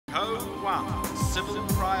Code 1, civil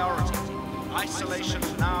priority. Isolation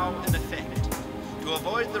now in effect. To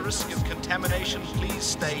avoid the risk of contamination, please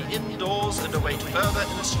stay indoors and await further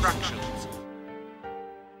instructions.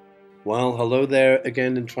 Well, hello there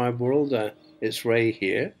again in Tribe World. It's Ray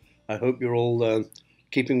here. I hope you're all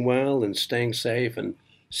keeping well and staying safe and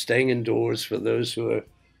staying indoors for those who are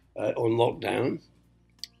on lockdown.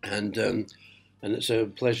 And it's a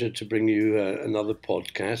pleasure to bring you another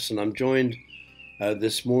podcast. And I'm joined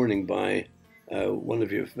this morning by one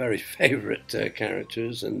of your very favorite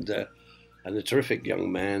characters and a terrific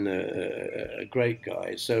young man, a great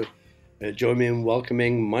guy. So join me in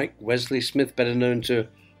welcoming Mike Wesley-Smith, better known to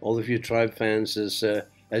all of you Tribe fans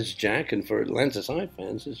as Jack, and for Atlantis High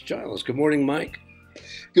fans as Giles. Good morning, Mike.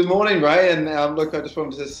 Good morning, Ray. And look, I just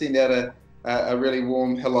wanted to send out a really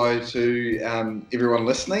warm hello to everyone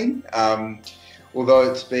listening.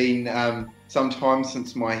 Although it's been some time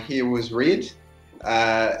since my hair was red,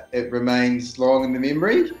 it remains long in the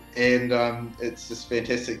memory, and it's just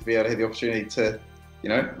fantastic to be able to have the opportunity to,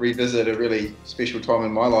 revisit a really special time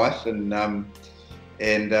in my life, and have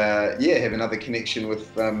another connection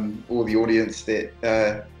with all the audience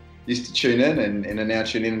that used to tune in and are now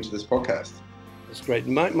tuning into this podcast. That's great.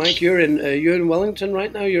 Mike, you're in Wellington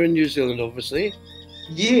right now. You're in New Zealand, obviously.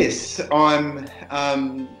 Yes, I'm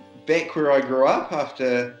back where I grew up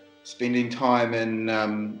after spending time in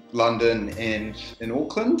London and in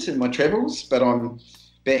Auckland in my travels, but I'm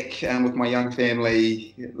back with my young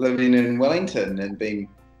family living in Wellington and being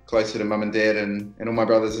closer to mum and dad and all my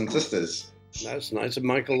brothers and sisters. That's nice. And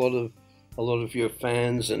Mike, a lot of your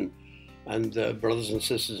fans and brothers and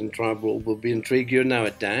sisters in Tribe World will be intrigued. You're now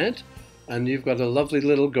a dad, and you've got a lovely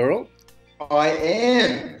little girl. I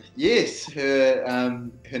am. Yes, her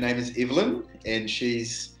name is Evelyn, and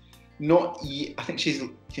she's not. I think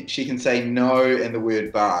she can say no and the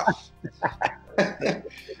word bath.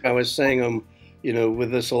 I was saying,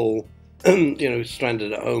 with this all,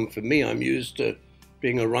 stranded at home. For me, I'm used to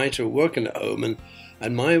being a writer working at home,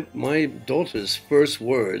 and my daughter's first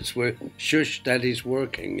words were "Shush, Daddy's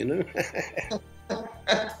working."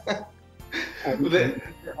 I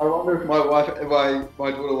wonder if my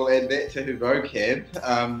daughter will add that to her vocab.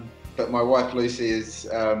 But my wife Lucy has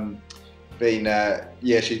been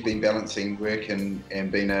she's been balancing work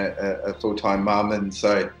and being a full-time mum, and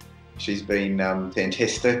so she's been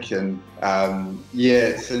fantastic. And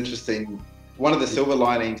it's interesting. One of the silver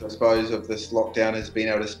linings, I suppose, of this lockdown has been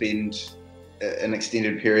able to spend an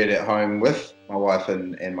extended period at home with my wife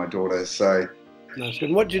and my daughter. So that's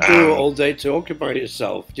good. What do you do all day to occupy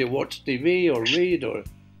yourself? Do you watch TV or read or?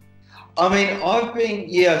 I mean, I've been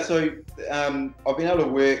able to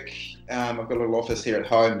work. I've got a little office here at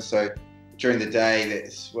home, so during the day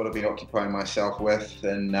that's what I've been occupying myself with,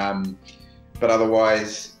 and but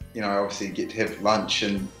otherwise, I obviously get to have lunch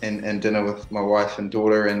and dinner with my wife and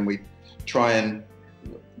daughter, and we try and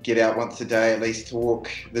get out once a day at least to walk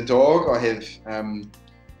the dog. I have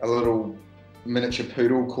a little miniature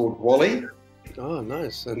poodle called Wally. Oh,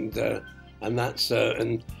 nice. And that's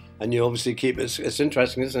and you obviously keep it's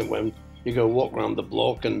interesting, isn't it, when you go walk around the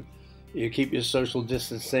block and you keep your social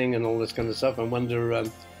distancing and all this kind of stuff. I wonder,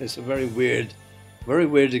 it's a very weird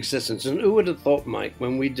existence. And who would have thought, Mike,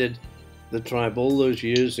 when we did the Tribe all those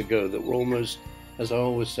years ago, that we're almost, as I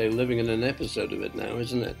always say, living in an episode of it now,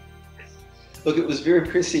 isn't it? Look, it was very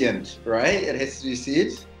prescient, right? It has to be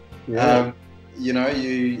said. Yeah.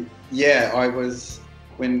 I was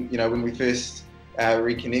when we first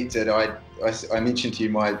reconnected. I mentioned to you,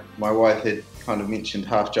 my wife had kind of mentioned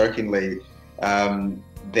half jokingly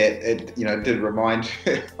that it did remind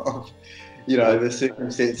her of the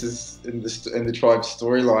circumstances in the Tribe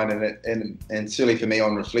storyline, and certainly for me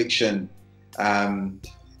on reflection,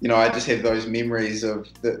 I just have those memories of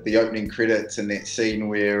the opening credits and that scene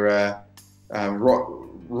where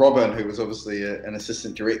Robin, who was obviously an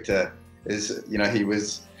assistant director, is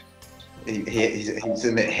he's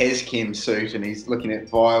in that Hazchem suit and he's looking at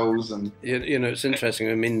vials and it's interesting.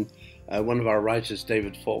 I mean, one of our writers,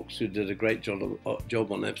 David Fox, who did a great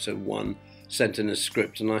job on episode 1, sent in a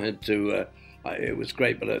script, and I had to. It was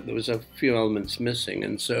great, but there was a few elements missing,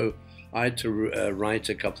 and so I had to write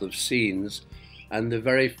a couple of scenes. And the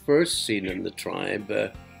very first scene in the Tribe,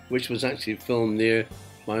 which was actually filmed near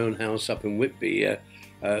my own house up in Whitby,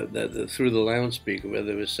 through the loudspeaker, where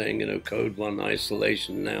they were saying, Code 1,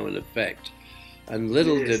 isolation now in effect. And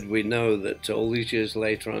little did we know that all these years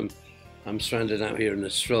later, I'm stranded out here in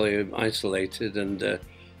Australia, isolated, and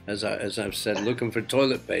as I've said, looking for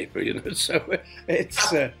toilet paper. So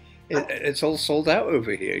it's all sold out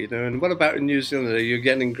over here. And what about in New Zealand? Are you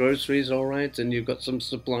getting groceries all right, and you've got some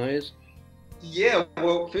supplies? Yeah.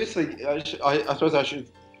 Well, firstly, I suppose I should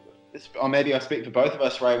or maybe I speak for both of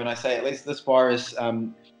us, Ray, when I say at least this virus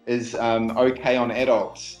is okay on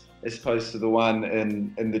adults as opposed to the one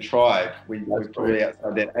in the tribe. We're probably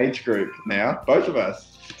outside that age group now, both of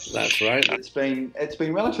us. That's right. It's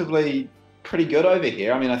been relatively pretty good over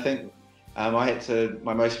here. I mean, I think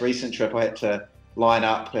my most recent trip, I had to line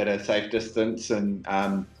up at a safe distance, and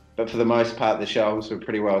but for the most part, the shelves were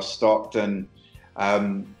pretty well stocked. And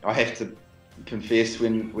I have to confess,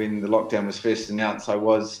 when the lockdown was first announced, I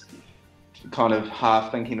was kind of I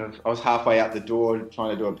was halfway out the door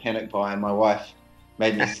trying to do a panic buy, and my wife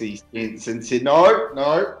made me see sense and said,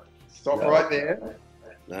 no, stop right there.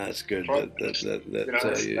 That's good.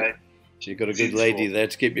 You've got a good lady there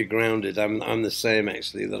to keep you grounded. I'm the same,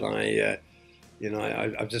 actually, that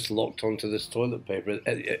I've just locked onto this toilet paper.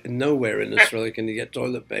 Nowhere in Australia can you get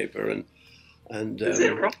toilet paper, and Is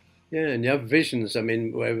it wrong? yeah, and you have visions. I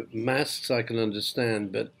mean, where masks I can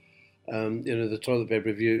understand, but the toilet paper.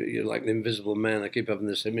 If you're like the Invisible Man, I keep having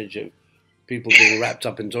this image of people being wrapped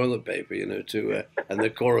up in toilet paper, and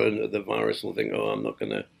the virus will think, oh, I'm not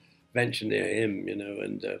going to venture near him,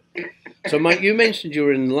 And so, Mike, you mentioned you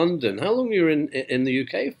were in London. How long were you in the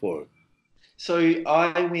UK for? So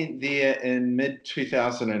I went there in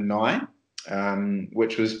mid-2009,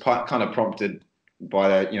 which was kind of prompted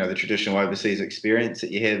by the traditional overseas experience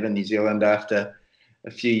that you have in New Zealand after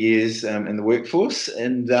a few years in the workforce,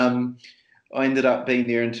 and I ended up being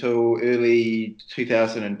there until early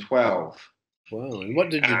 2012. Wow! And what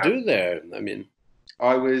did you do there? I mean,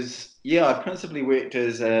 I principally worked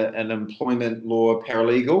as an employment law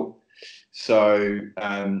paralegal. So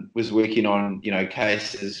was working on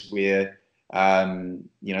cases where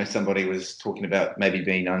somebody was talking about maybe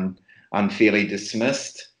being unfairly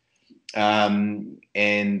dismissed,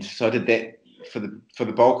 and so I did that for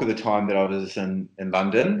the bulk of the time that I was in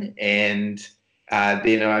London. And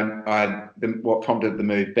then what prompted the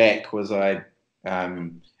move back was I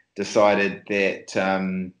decided that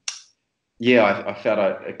I felt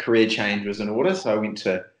a career change was in order. So I went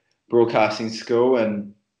to broadcasting school,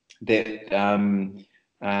 and that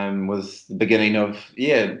was the beginning of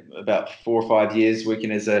about 4 or 5 years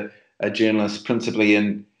working as a journalist, principally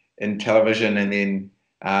in television, and then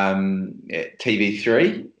at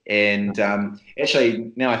TV3. And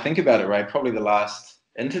actually, now I think about it, Ray, probably the last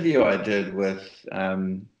interview I did with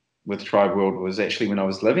Tribeworld was actually when I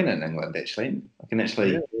was living in England. Actually, I can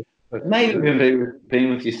actually maybe been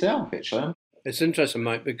with yourself. Actually, it's interesting,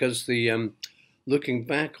 Mike, because the looking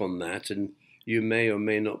back on that, and you may or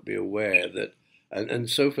may not be aware that, and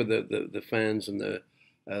so for the fans and the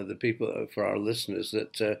people, for our listeners,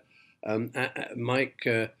 that Mike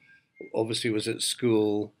obviously was at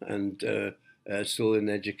school and still in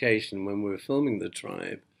education when we were filming The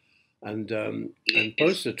Tribe, and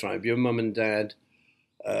post The Tribe. Your mum and dad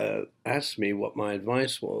asked me what my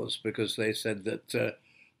advice was, because they said that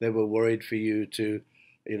they were worried for you to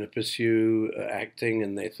pursue acting,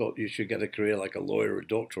 and they thought you should get a career like a lawyer or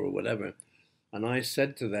doctor or whatever. And I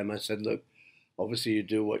said to them, look, obviously you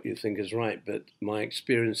do what you think is right, but my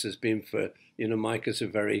experience has been for, Mike is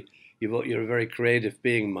you're a very creative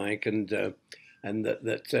being, Mike, and I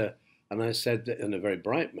said that, and a very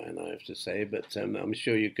bright man, I have to say, but I'm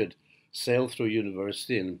sure you could sail through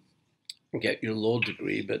university and get your law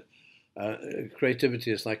degree, but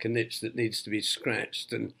creativity is like an itch that needs to be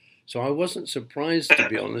scratched. And so I wasn't surprised, to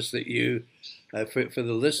be honest, that you, for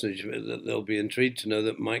the listeners, that they'll be intrigued to know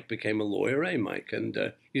that Mike became a lawyer, Mike?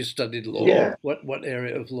 And you studied law. Yeah. What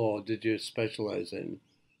area of law did you specialize in?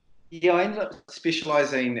 Yeah, I ended up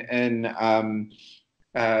specializing in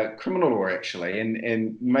criminal law, actually. And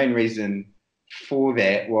the main reason for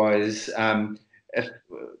that was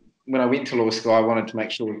when I went to law school, I wanted to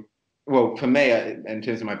make sure, well, for me, in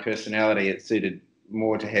terms of my personality, it suited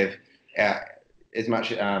more to have as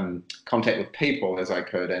much contact with people as I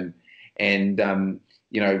could, and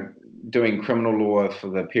doing criminal law for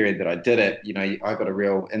the period that I did it, I got a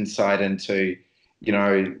real insight into,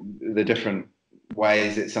 the different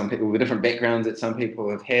ways that the different backgrounds that some people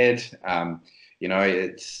have had.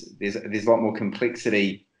 There's a lot more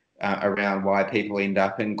complexity around why people end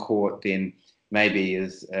up in court than maybe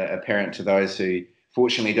is apparent to those who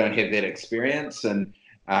fortunately don't have that experience. And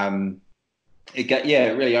it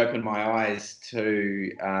really opened my eyes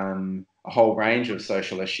to a whole range of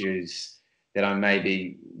social issues that I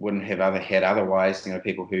maybe wouldn't have had otherwise.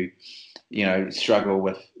 People who, struggle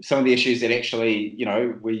with some of the issues that actually,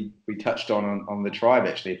 we touched on the Tribe,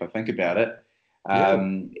 actually, if I think about it. So, I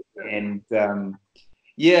mean,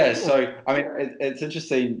 it's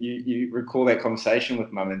interesting you recall that conversation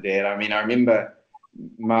with Mum and Dad. I mean, I remember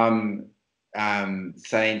Mum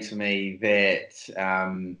saying to me that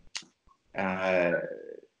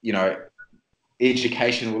you know,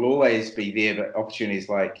 education will always be there, but opportunities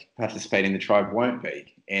like participating in the tribe won't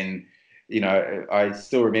be. And, you know, I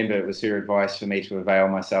still remember it was her advice for me to avail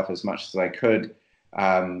myself as much as I could,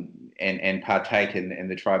 and partake in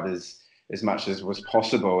the tribe as much as was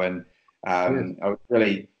possible. And I was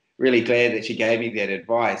really glad that she gave me that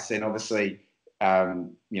advice. And obviously,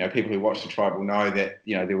 you know, people who watch the tribe will know that,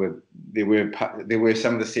 you know, there were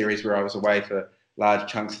some of the series where I was away for large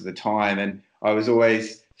chunks of the time, and I was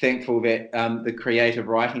always thankful that the creative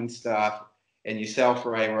writing staff and yourself,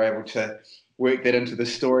 Ray, were able to work that into the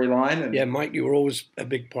storyline. Yeah, Mike, you were always a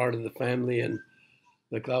big part of the family, and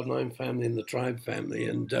the Cloud9 family and the Tribe family,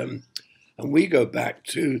 and we go back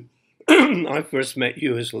to I first met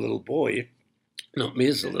you as a little boy, not me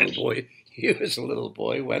as a little boy, you as a little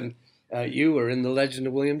boy when you were in The Legend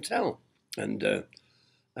of William Tell, and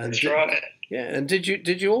that's right. Yeah, and did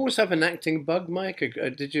you always have an acting bug, Mike? Or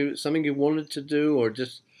did you something you wanted to do, or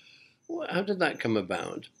just how did that come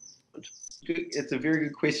about? It's a very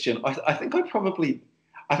good question. I think I probably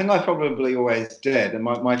always did. And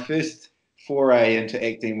my first foray into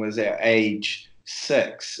acting was at age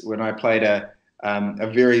 6 when I played a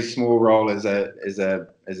very small role as a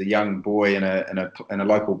young boy in a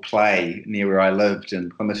local play near where I lived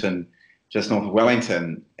in Plympton, just north of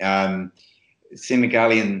Wellington.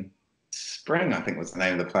 Senegalian Spring, I think was the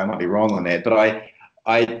name of the play. I might be wrong on that, but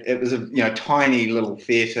it was a tiny little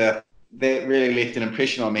theatre that really left an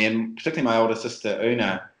impression on me, and particularly my older sister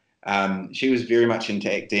Una. She was very much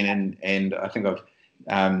into acting, and I think I've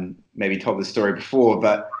maybe told this story before,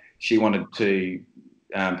 but she wanted to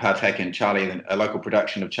partake in a local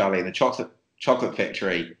production of Charlie and the Chocolate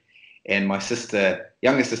Factory, and my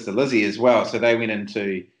younger sister Lizzie as well. So they went in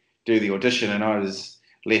to do the audition, and I was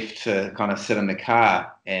left to kind of sit in the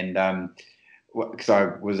car, and because I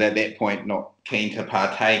was at that point not keen to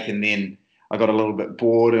partake, and then I got a little bit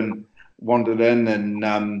bored and wandered in, and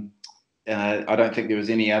I don't think there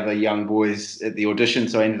was any other young boys at the audition,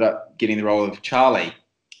 so I ended up getting the role of Charlie.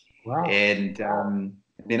 Wow. And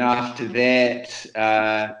then after that,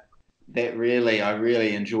 I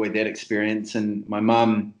really enjoyed that experience, and my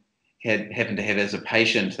mum happened to have as a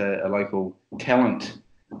patient a local talent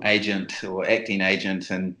agent or acting agent,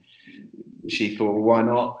 and she thought, well, why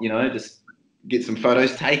not, just get some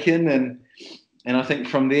photos taken, and I think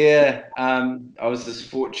from there, I was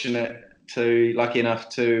just lucky enough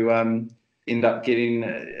to end up getting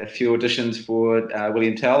a few auditions for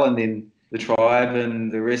William Tell, and then the Tribe, and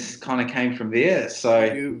the rest kind of came from there. So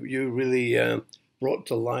you really brought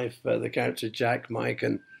to life the character Jack, Mike,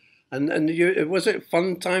 and was it a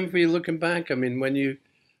fun time for you looking back? I mean, when you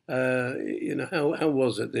how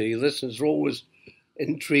was it? The listeners were always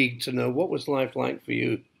intrigued to know what was life like for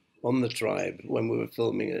you on the Tribe when we were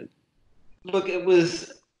filming it. Look, it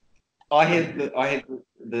was. I had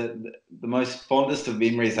the most fondest of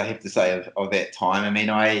memories, I have to say, of that time. I mean,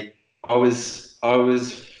 I was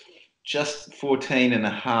just 14 and a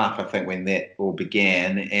half, I think, when that all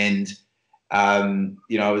began, and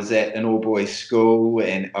I was at an all-boys school,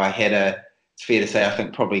 and I had it's fair to say, I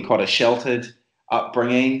think probably quite a sheltered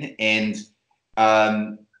upbringing, and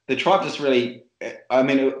the Tribe just really, I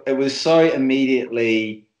mean, it was so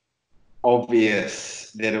immediately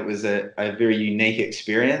obvious that it was a very unique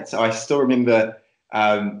experience. I still remember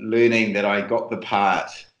learning that I got the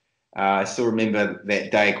part. I still remember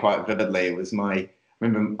that day quite vividly. It was my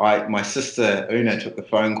sister Una took the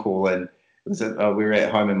phone call, and we were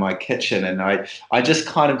at home in my kitchen, and I just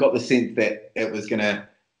kind of got the sense that it was going to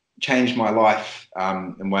change my life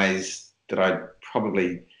in ways that I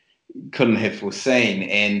probably couldn't have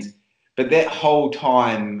foreseen. But that whole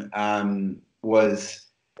time was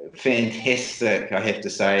fantastic, I have to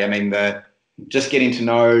say. I mean, just getting to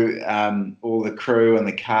know all the crew and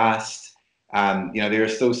the cast. There are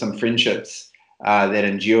still some friendships that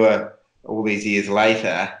endure all these years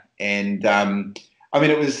later, and I mean,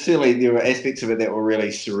 it was silly. There were aspects of it that were really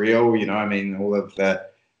surreal. I mean, all of the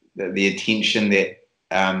attention that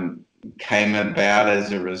came about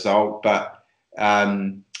as a result. But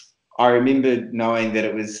I remember knowing that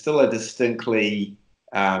it was still a distinctly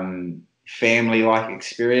family-like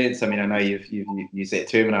experience. I mean, I know you've used that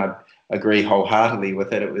term, and I agree wholeheartedly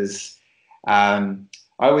with it. It was. I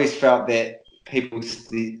always felt that people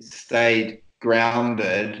stayed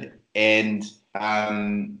grounded, and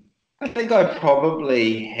I think I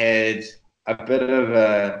probably had a bit of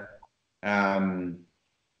a.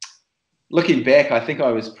 Looking back, I think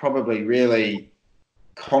I was probably really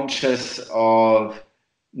conscious of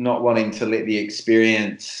not wanting to let the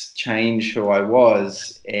experience change who I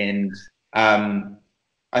was, and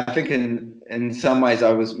I think in some ways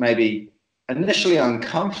I was maybe initially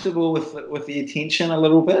uncomfortable with the attention a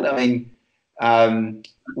little bit. I mean,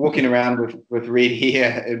 walking around with red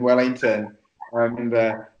hair in Wellington, I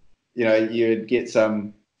remember, you'd get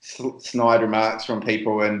some snide remarks from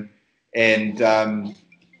people,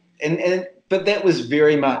 but that was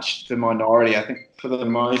very much the minority. I think for the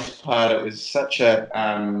most part, it was such a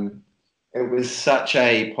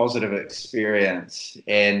positive experience,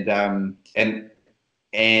 and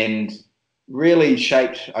really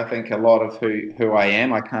shaped, I think, a lot of who I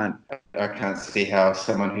am. I can't see how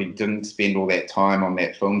someone who didn't spend all that time on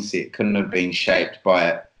that film set couldn't have been shaped by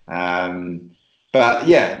it. But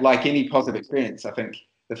yeah, like any positive experience, I think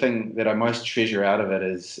the thing that I most treasure out of it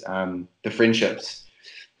is the friendships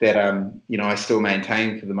that I still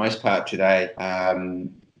maintain for the most part today.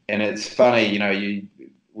 And it's funny, I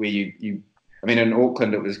mean, in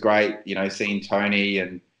Auckland it was great, seeing Tony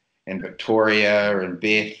and Victoria and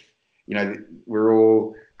Beth. We're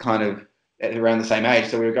all kind of around the same age,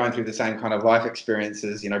 so we were going through the same kind of life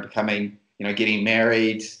experiences. Becoming, getting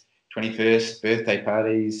married, 21st birthday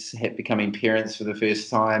parties, becoming parents for the first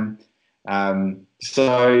time.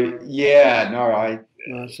 So yeah, no,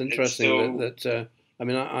 it's interesting that I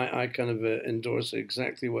mean, I kind of endorse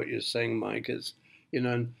exactly what you're saying, Mike. It's,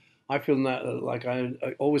 and I feel like I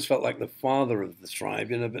always felt like the father of the tribe,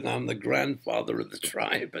 but now I'm the grandfather of the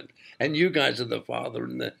tribe, and you guys are the father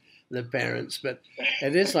and the parents. But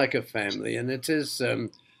it is like a family, and it is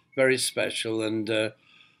very special. And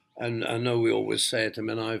I know we always say it. I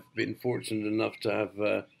mean, I've been fortunate enough to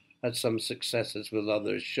have had some successes with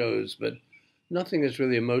other shows, but nothing is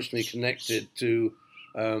really emotionally connected to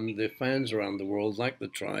the fans around the world like the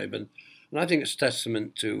tribe. And I think it's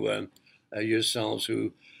testament to yourselves,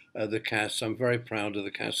 who the cast. I'm very proud of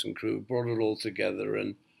the cast and crew, brought it all together,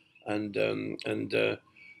 and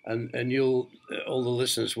you'll all the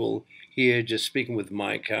listeners will hear, just speaking with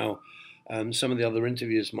Mike, how some of the other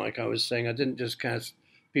interviews, Mike, I was saying I didn't just cast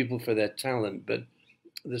people for their talent, but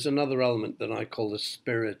there's another element that I call the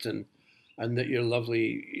spirit, and that you're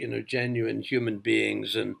lovely, genuine human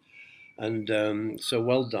beings, and so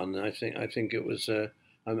well done. I think it was.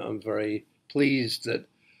 I'm very pleased that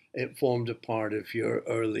it formed a part of your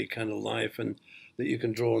early kind of life, and that you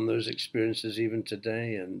can draw on those experiences even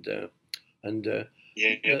today.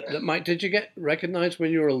 Mike, did you get recognized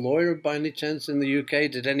when you were a lawyer by any chance in the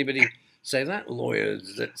UK? Did anybody say that lawyer?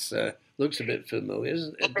 That looks a bit familiar.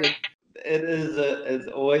 It's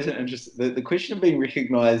always an interesting. The question of being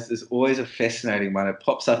recognised is always a fascinating one. It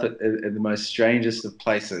pops up at the most strangest of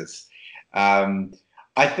places.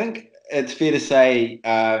 I think it's fair to say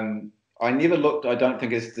I never looked, I don't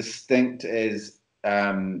think, as distinct as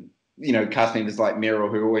cast members like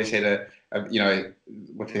Meryl, who always had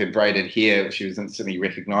with her braided hair, she was instantly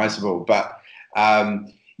recognisable. But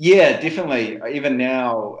yeah, definitely. Even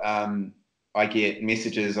now, I get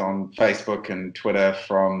messages on Facebook and Twitter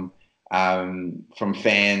from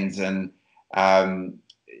fans, and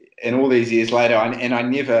all these years later, and I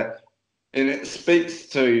never. And it speaks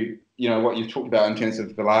to what you've talked about in terms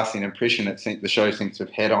of the lasting impression the show seems to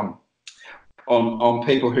have had on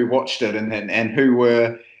people who watched it and who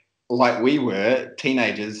were like we were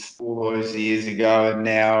teenagers all those years ago, and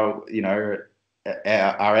now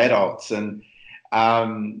are adults. And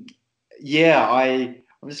yeah,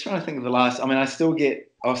 I'm just trying to think of the last. I mean, I'll still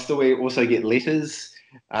also get letters.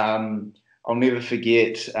 I'll never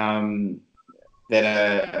forget that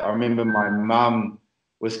I remember my mum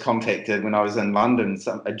was contacted when I was in London.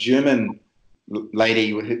 A German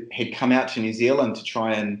lady had come out to New Zealand to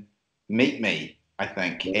try and meet me, I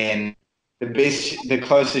think, and the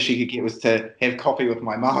closest she could get was to have coffee with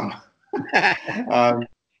my mum.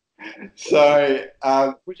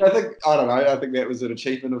 Which I think, I don't know, I think that was an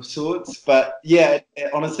achievement of sorts. But yeah,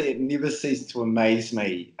 honestly, it never ceased to amaze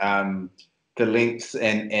me, the lengths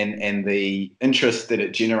and the interest that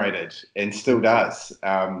it generated, and still does.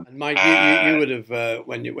 And Mike, you would have,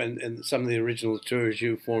 when in some of the original tours,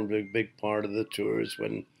 you formed a big part of the tours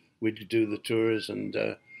when we'd do the tours and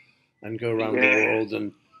go around the world.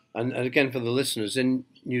 And again, for the listeners, in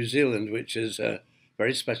New Zealand, which is a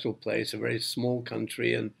very special place, a very small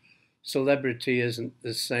country, and celebrity isn't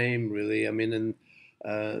the same, really. I mean,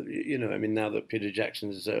 now that Peter Jackson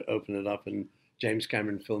has opened it up and James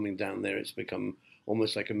Cameron filming down there, it's become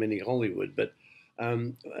almost like a mini Hollywood. But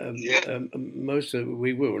we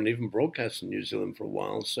weren't even broadcast in New Zealand for a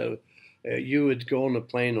while. So you would go on a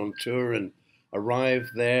plane on tour and arrive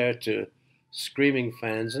there to screaming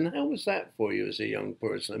fans. And how was that for you as a young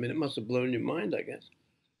person? I mean, it must have blown your mind, I guess.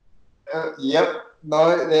 Yep.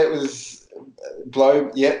 No, that was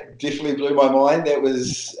definitely blew my mind. That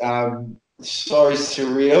was so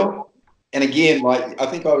surreal. And again, like, I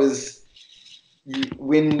think I was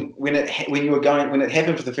when it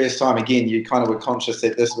happened for the first time, again, you kind of were conscious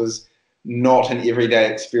that this was not an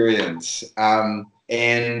everyday experience,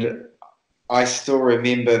 and I still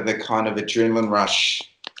remember the kind of adrenaline rush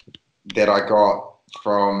that I got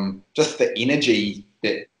from just the energy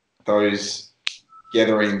that those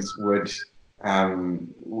gatherings would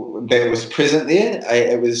that was present there.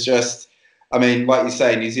 It was just, I mean, like you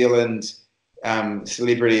say, New Zealand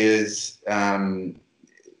celebrity has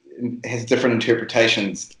different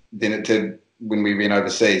interpretations than it did when we went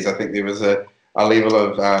overseas. I think there was a level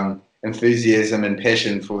of enthusiasm and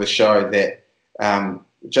passion for the show that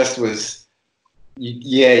just was,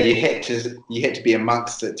 you had to be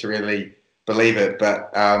amongst it to really believe it.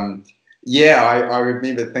 But I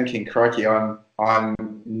remember thinking, crikey, I'm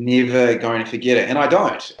never going to forget it, and I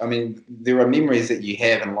don't. I mean, there are memories that you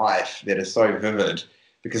have in life that are so vivid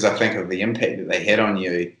because I think of the impact that they had on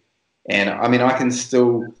you. And I mean, I can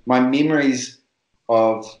still, my memories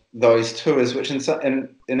of those tours, which in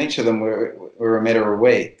each of them were a matter of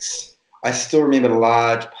weeks, I still remember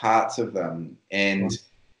large parts of them. And,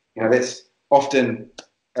 that's often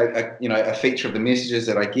a feature of the messages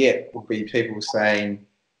that I get will be people saying,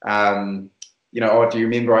 oh, do you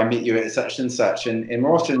remember I met you at such and such? And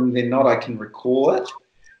more often than not, I can recall it.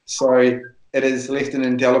 So it has left an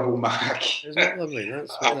indelible mark. Isn't that lovely?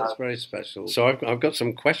 That's very special. So I've got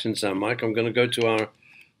some questions now, Mike. I'm going to go to our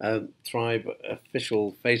Tribe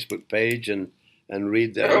official Facebook page and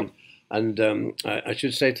read them. And I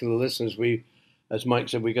should say to the listeners, as Mike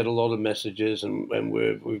said, we get a lot of messages, and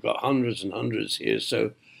we've got hundreds and hundreds here.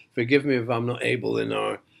 So forgive me if I'm not able in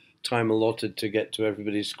our time allotted to get to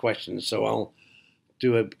everybody's questions. So I'll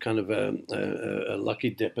do a kind of a lucky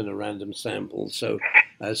dip in a random sample. So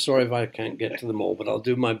sorry if I can't get to them all, but I'll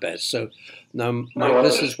do my best. So now, Mike,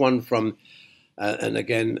 this is one from, and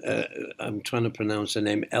again, I'm trying to pronounce her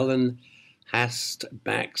name, Ellen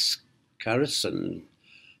Hastbacks-Carrison.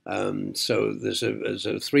 So there's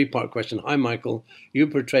a three-part question. Hi, Michael. You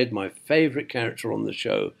portrayed my favorite character on the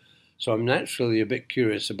show, so I'm naturally a bit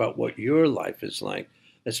curious about what your life is like,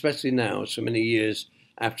 especially now, so many years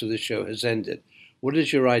after the show has ended. What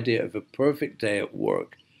is your idea of a perfect day at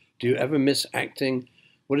work? Do you ever miss acting?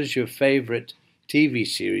 What is your favorite TV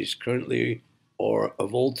series currently or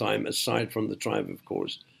of all time, aside from The Tribe, of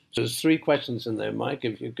course? So there's three questions in there, Mike,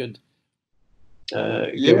 if you could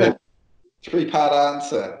give it. Three-part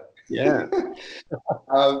answer. Yeah.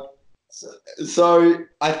 So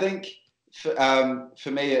I think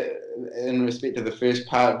for me, in respect to the first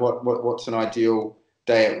part, what's an ideal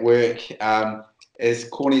day at work? As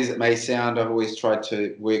corny as it may sound, I've always tried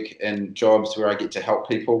to work in jobs where I get to help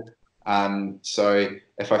people. So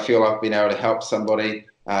if I feel I've been able to help somebody,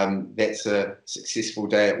 that's a successful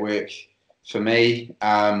day at work for me.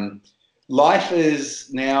 Life is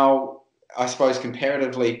now, I suppose,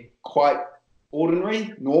 comparatively quite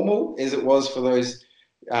ordinary, normal, as it was for those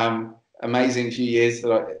amazing few years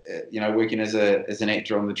that I, working as an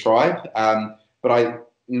actor on the Tribe. But I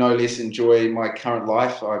no less enjoy my current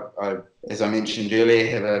life. I as I mentioned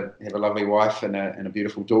earlier, have a lovely wife and a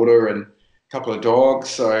beautiful daughter and a couple of dogs.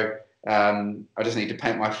 So I just need to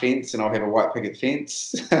paint my fence, and I'll have a white picket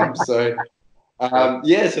fence. So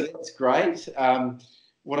that's great.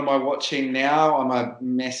 What am I watching now? I'm a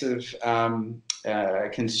massive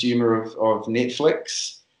consumer of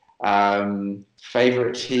Netflix.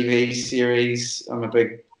 Favorite TV series? I'm a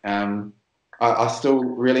big. I still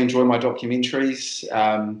really enjoy my documentaries.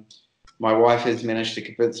 My wife has managed to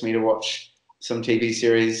convince me to watch some TV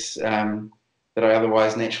series that I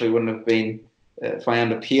otherwise naturally wouldn't have been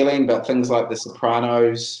found appealing, but things like The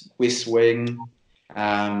Sopranos, West Wing,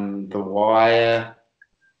 The Wire,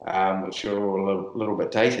 which are all a little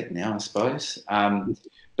bit dated now, I suppose.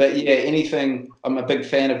 But yeah, anything. I'm a big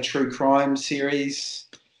fan of true crime series.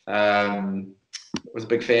 Was a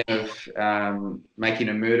big fan of Making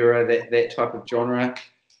a Murderer, that type of genre.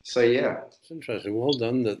 So yeah, it's interesting. Well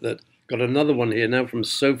done. That got another one here now from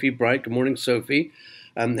Sophie Bright. Good morning, Sophie.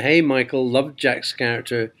 Hey, Michael. Loved Jack's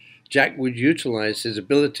character. Jack would utilize his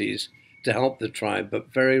abilities to help the tribe,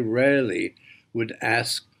 but very rarely would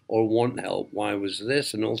ask or want help. Why was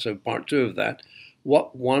this? And also part two of that.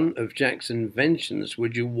 What one of Jack's inventions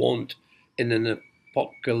would you want in an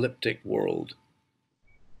apocalyptic world?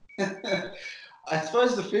 I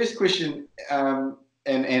suppose the first question, and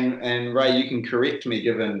Ray, you can correct me,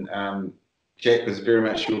 given Jack was very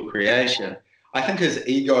much your creation. I think his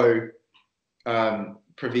ego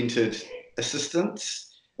prevented assistance.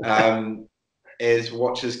 As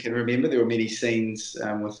watchers can remember, there were many scenes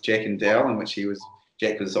with Jack and Dal in which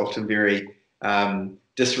Jack was often very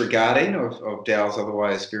disregarding of Dal's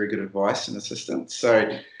otherwise very good advice and assistance.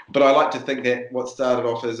 So but I like to think that what started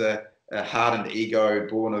off as a hardened ego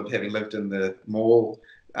born of having lived in the mall,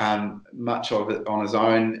 much of it on his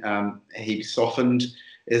own, he softened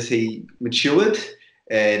as he matured,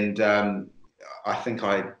 and I think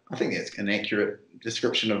that's an accurate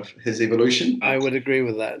description of his evolution. I would agree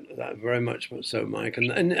with that very much so, Mike.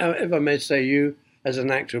 And if I may say, you as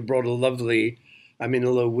an actor brought a lovely, I mean,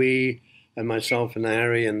 although we and myself and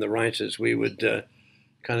Harry and the writers, we would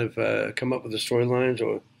kind of come up with the storylines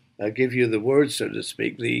or give you the words, so to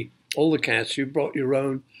speak. All the cast, you brought your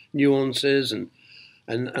own nuances, and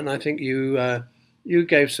I think you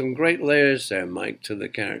gave some great layers there, Mike, to the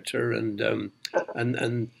character, and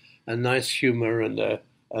nice humor, and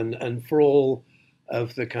for all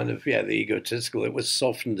of the kind of the egotistical, it was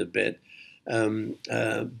softened a bit,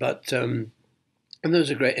 but and there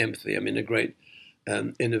was a great empathy. I mean, a great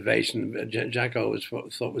innovation. Jack I always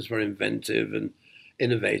thought was very inventive and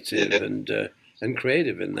innovative and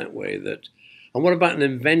creative in that way. And what about an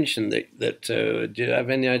invention that do you have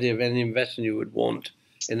any idea of any invention you would want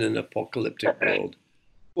in an apocalyptic world?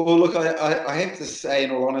 Well, look, I have to say,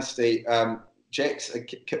 in all honesty, Jack's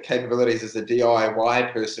capabilities as a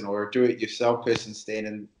DIY person or a do-it-yourself person stand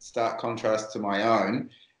in stark contrast to my own.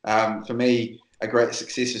 For me, a great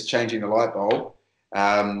success is changing the light bulb,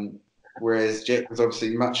 whereas Jack was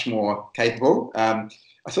obviously much more capable. I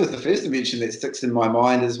suppose the first invention that sticks in my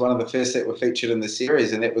mind is one of the first that were featured in the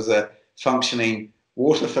series, and that was a functioning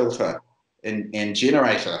water filter and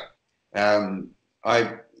generator.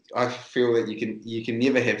 I feel that you can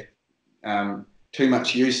never have too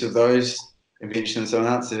much use of those inventions. So in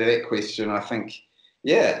answer to that question, I think,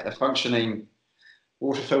 a functioning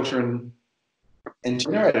water filter and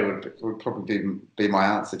generator would probably be my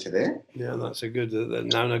answer to that. Yeah, that's a good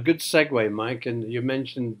now a good segue, Mike. And you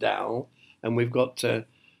mentioned Dal, and we've got a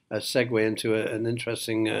segue into an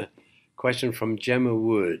interesting question from Gemma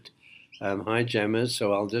Wood. Hi, Gemma.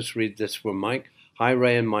 So I'll just read this for Mike. Hi,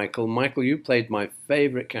 Ray and Michael. Michael, you played my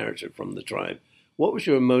favorite character from the Tribe. What was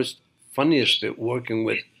your most funniest bit working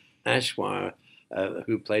with Ashwar,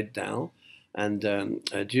 who played Dal? And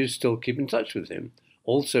do you still keep in touch with him?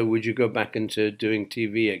 Also, would you go back into doing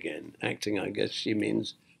TV again? Acting, I guess she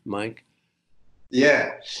means, Mike.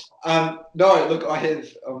 Yeah. No, look, I'm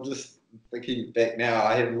just thinking back now,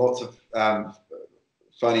 I have lots of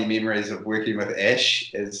funny memories of working with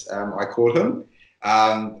Ash, as I called him.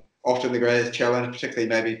 Often the greatest challenge, particularly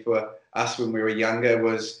maybe for us when we were younger,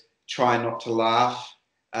 was trying not to laugh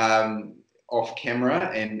off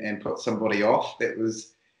camera and put somebody off. It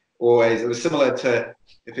was similar to,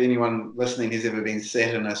 if anyone listening has ever been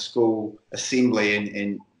sat in a school assembly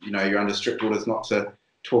and you're under strict orders not to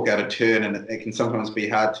talk out of turn, and it can sometimes be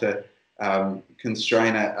hard to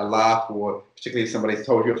constrain a laugh, or particularly if somebody's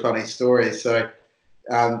told you a funny story. So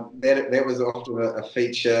that was often a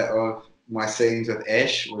feature of my scenes with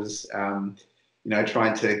Ash, was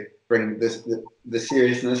trying to bring the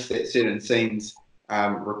seriousness that certain scenes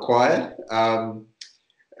required. And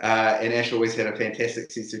Ash always had a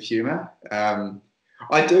fantastic sense of humour.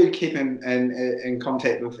 I do keep in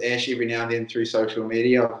contact with Ash every now and then through social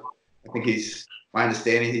media. I think my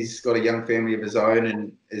understanding, he's got a young family of his own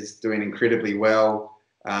and is doing incredibly well.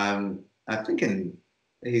 I think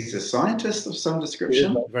he's a scientist of some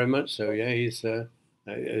description. Yeah, very much so. Yeah, he's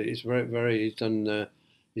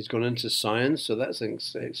he's gone into science, so that's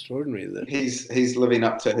extraordinary. That he's living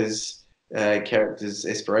up to his character's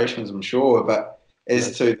aspirations, I'm sure. But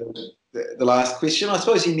as to the last question, I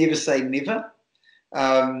suppose you never say never.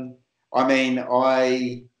 I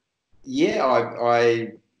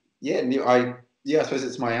suppose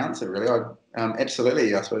it's my answer, really.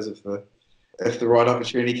 Absolutely. I suppose if the right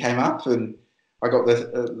opportunity came up and I got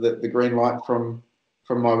the green light from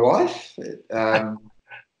my wife,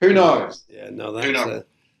 who knows? Yeah, no, that's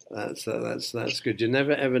good. You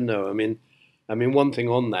never ever know. I mean, one thing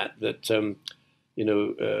on that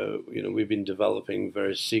we've been developing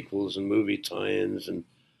various sequels and movie tie-ins, and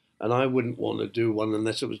I wouldn't want to do one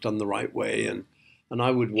unless it was done the right way, and I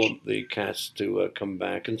would want the cast to come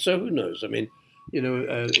back. And so who knows? I mean,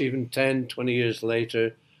 even 10, 20 years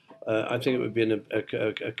later, I think it would be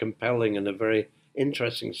a compelling and a very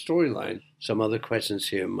interesting storyline. Some other questions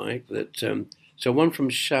here, Mike. So one from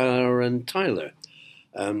Sharon Tyler.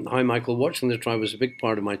 Hi, Michael. Watching The Tribe was a big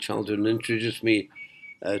part of my childhood and introduced me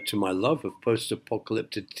to my love of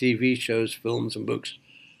post-apocalyptic TV shows, films, and books.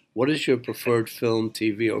 What is your preferred film,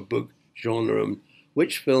 TV, or book genre? And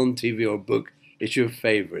which film, TV, or book is your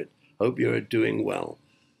favorite? Hope you're doing well.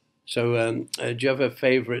 So do you have a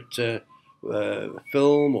favorite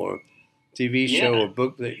film or TV show or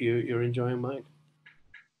book that you're enjoying, Mike?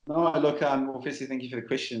 No, look, well, firstly, thank you for the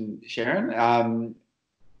question, Sharon.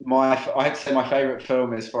 I'd say my favourite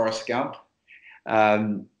film is Forrest Gump.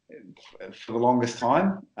 Um, for the longest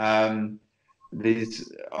time. However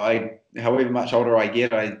much older I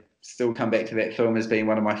get, I still come back to that film as being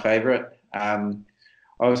one of my favourite. I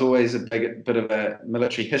was always a bit of a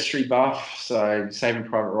military history buff, so Saving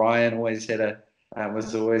Private Ryan was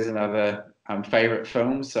always another favourite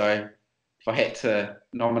film. So if I had to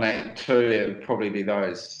nominate two, it would probably be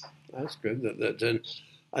those. That's good.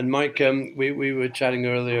 And Mike, we were chatting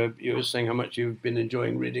earlier. You were saying how much you've been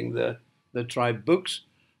enjoying reading the Tribe books,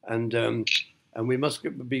 and we must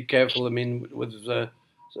be careful. I mean, with so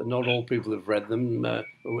not all people have read them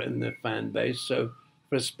in the fan base, so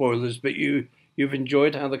for spoilers. But you've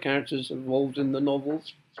enjoyed how the characters evolved in the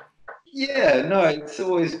novels. Yeah, no, it's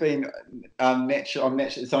always been natural.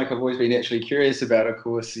 It's something I've always been naturally curious about. Of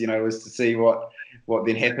course, was to see what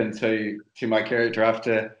then happened to my character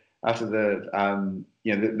after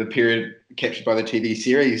the period captured by the TV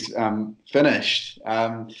series finished.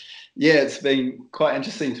 Yeah, it's been quite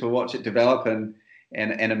interesting to watch it develop and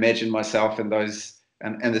imagine myself in those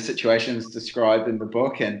and the situations described in the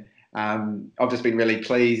book. And I've just been really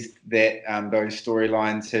pleased that those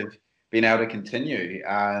storylines have been able to continue.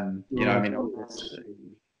 I mean,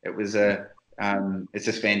 it's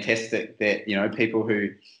just fantastic that people who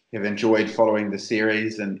have enjoyed following the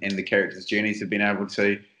series and the characters' journeys have been able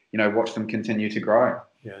to watch them continue to grow.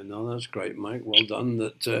 Yeah, no, that's great, Mike. Well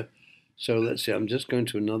done. So let's see. I'm just going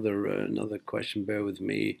to another question. Bear with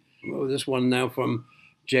me. Oh, this one now from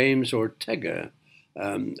James Ortega,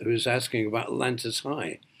 who's asking about Atlantis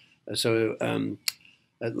High.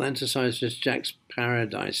 Atlantis High is just Jack's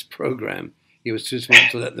Paradise program. He was too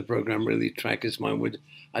smart to let the program really track his mind.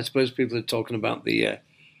 I suppose people are talking about the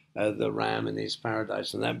RAM and his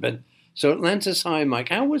Paradise and that. But so Atlantis High, Mike,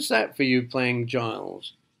 how was that for you playing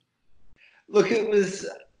Giles? Look, it was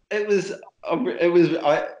as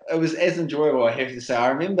enjoyable, I have to say. I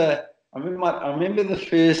remember the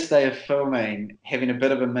first day of filming having a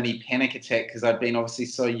bit of a mini panic attack because I'd been obviously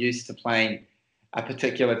so used to playing a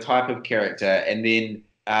particular type of character, and then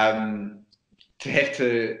I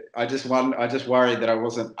just worried that I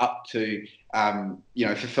wasn't up to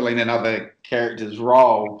fulfilling another character's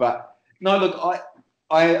role. But no, look,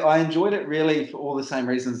 I enjoyed it really for all the same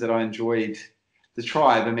reasons that I enjoyed the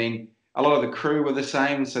Tribe. I mean, a lot of the crew were the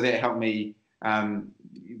same, so that helped me.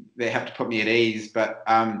 They helped to put me at ease. But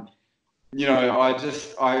I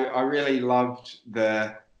really loved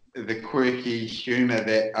the quirky humour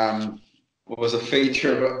that was a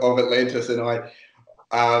feature of Atlantis, and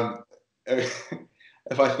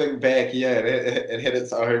if I think back, yeah, it had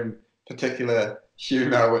its own particular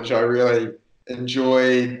humour, which I really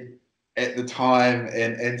enjoyed at the time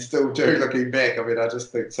and still do looking back. I mean, I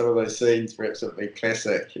just think some of those scenes were absolutely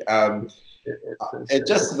classic. It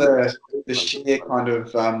just the sheer kind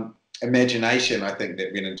of imagination, I think,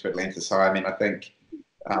 that went into Atlantis High. I mean, I think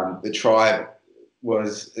the Tribe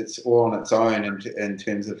it's all on its own in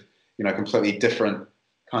terms of completely different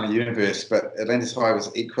kind of universe, but Atlantis High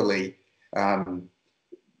was equally kind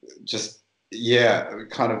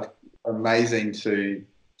of amazing to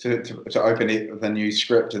open it with a new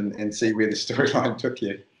script and see where the storyline took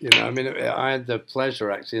you. I mean, I had the pleasure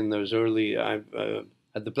actually in those early. I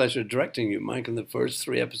had the pleasure of directing you, Mike, in the first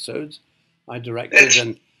 3 episodes. I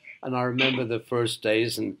directed, and I remember the first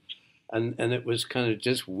days, and it was kind of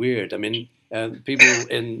just weird. I mean, people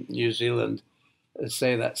in New Zealand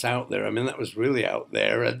say that's out there. I mean, that was really out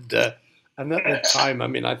there, and at the time, I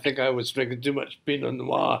mean, I think I was drinking too much Pinot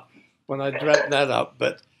Noir when I dreamt that up,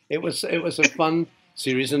 but it was a fun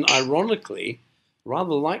series, and ironically,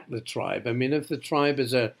 rather like the Tribe. I mean, if the Tribe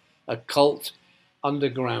is a cult,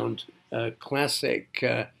 underground, classic,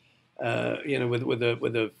 with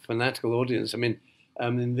a fanatical audience. I mean,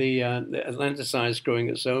 the Atlantis High is growing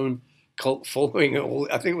its own cult following.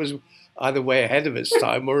 I think it was either way ahead of its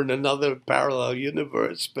time or in another parallel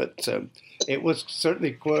universe, but it was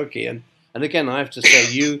certainly quirky. And again, I have to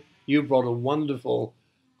say, you brought a wonderful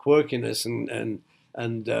quirkiness and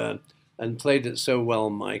played it so well,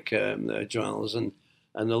 Mike Giles, and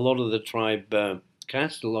a lot of the Tribe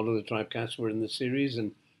cast were in the series,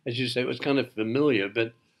 and as you say, it was kind of familiar,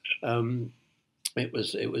 but it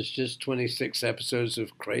was just 26 episodes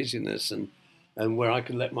of craziness and where I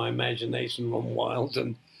could let my imagination run wild,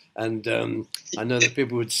 and I know that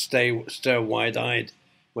people would stare wide-eyed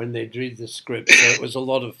when they'd read the script, so it was a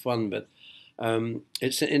lot of fun. But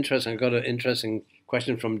it's interesting. I got an interesting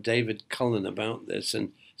question from David Cullen about this,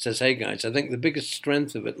 and says, "Hey guys, I think the biggest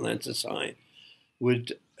strength of Atlantis High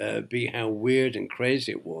would be how weird and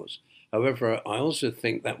crazy it was. However, I also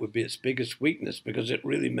think that would be its biggest weakness because it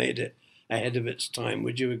really made it ahead of its time.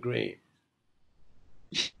 Would you agree?"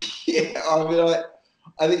 Yeah,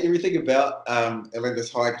 I think everything about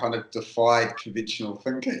Atlantis High kind of defied conventional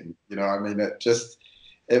thinking. I mean,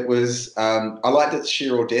 it was, I liked its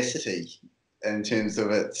sheer audacity in terms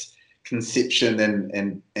of its conception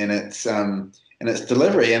and its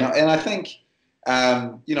delivery. And I think,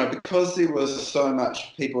 because there was so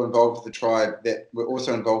much people involved with the tribe that were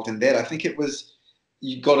also involved in that, I think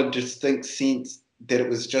you got a distinct sense that it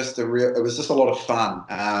was just a lot of fun.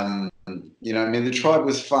 I mean, the tribe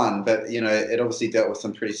was fun, but, it obviously dealt with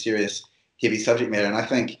some pretty serious, heavy subject matter. And I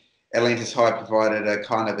think Atlantis High provided a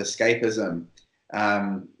kind of escapism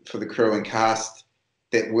for the crew and cast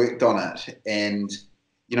that worked on it. And,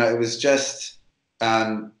 it was just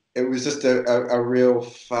a real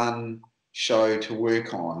fun show to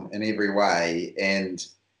work on in every way. And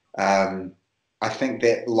I think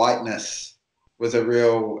that lightness was a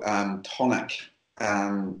real tonic,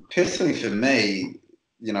 personally for me,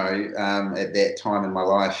 at that time in my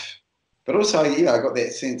life. But also, I got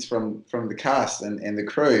that sense from the cast and the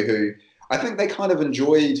crew, who I think they kind of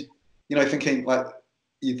enjoyed, thinking, like,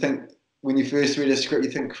 you think when you first read a script,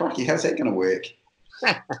 you think, crikey, how's that going to work?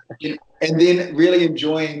 And then really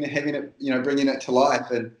enjoying having it, bringing it to life.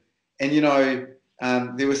 And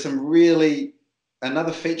there was some really,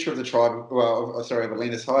 another feature of the tribe, of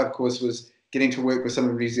Atlantis High, of course, was getting to work with some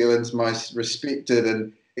of New Zealand's most respected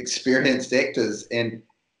and experienced actors, and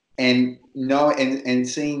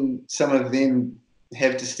seeing some of them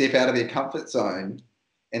have to step out of their comfort zone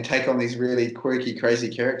and take on these really quirky, crazy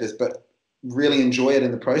characters, but really enjoy it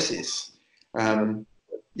in the process.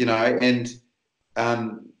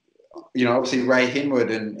 Obviously Ray Henwood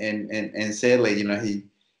and sadly,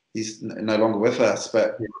 he's no longer with us,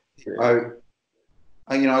 but I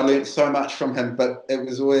learned so much from him, but it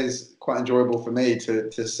was always quite enjoyable for me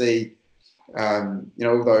to see,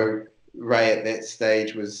 although Ray at that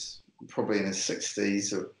stage was probably in his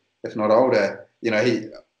 60s, or if not older,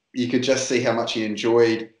 you could just see how much he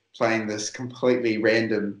enjoyed playing this completely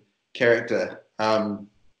random character.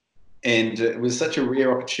 And it was such a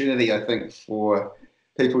rare opportunity, I think, for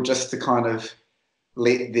people just to kind of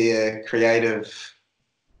let their creative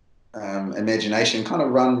imagination kind of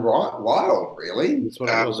run wild, really. That's what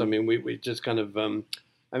it was. I mean, we just kind of,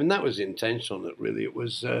 that was the intention on it, really. It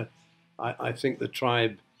was, I think the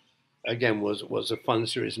Tribe, again, was a fun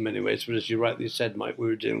series in many ways, but as you rightly said, Mike, we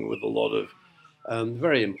were dealing with a lot of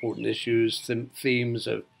very important issues, themes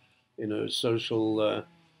of, social,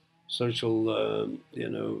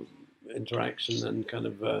 interaction and kind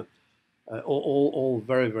of all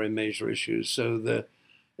very, very major issues. So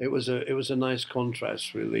it was a nice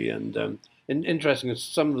contrast, really, and interesting. As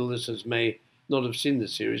some of the listeners may not have seen the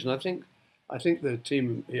series, and I think the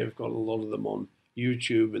team here have got a lot of them on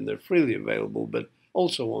YouTube, and they're freely available, but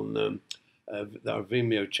also on our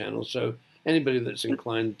Vimeo channel. So anybody that's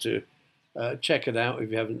inclined to check it out if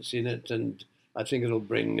you haven't seen it, and I think it'll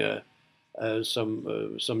bring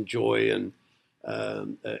some joy and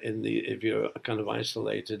if you're kind of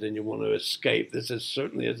isolated and you want to escape. This is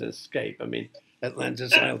certainly an escape. I mean,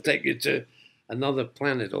 Atlantis, I'll take you to another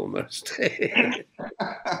planet almost.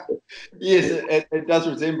 Yes, it does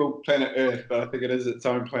resemble planet Earth, but I think it is its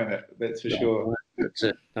own planet, that's for sure. That's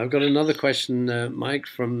it. I've got another question, Mike,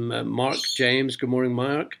 from Mark James. Good morning,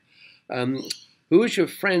 Mark. Who is your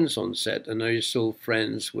friends on set? I know you're still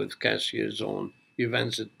friends with Cassius on. You've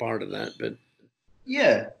answered part of that, but...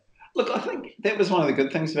 Yeah. Look, I think that was one of the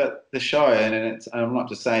good things about the show, and I'm not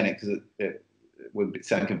just saying it because it would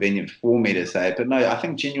sound convenient for me to say it, but no, I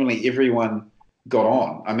think genuinely everyone got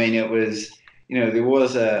on. I mean, it was, there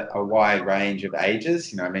was a wide range of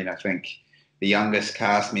ages. I think the youngest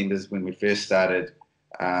cast members when we first started,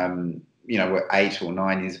 were 8 or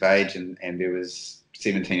 9 years of age, and there was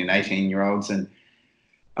 17 and 18-year-olds. And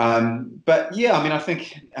but yeah, I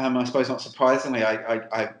think, I suppose not surprisingly,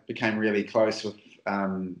 I became really close with,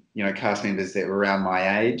 cast members that were around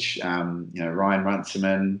my age, Ryan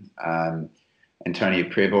Runciman, Antonia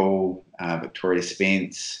Preble, Victoria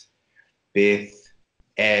Spence, Beth,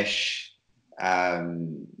 Ash,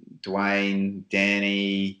 Dwayne,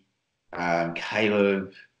 Danny,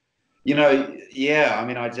 Caleb,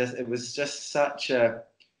 it was just such a,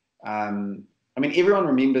 everyone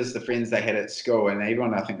remembers the friends they had at school, and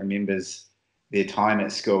everyone, I think, remembers their time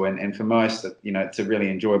at school. And for most, it's a really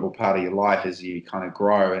enjoyable part of your life as you kind of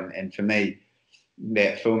grow. And for me,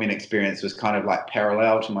 that filming experience was kind of like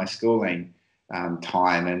parallel to my schooling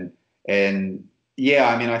time. And yeah,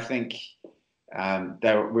 I think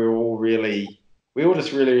we all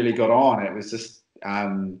just really, really got on. It was just,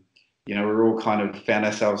 we all kind of found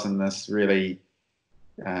ourselves in this really,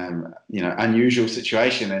 unusual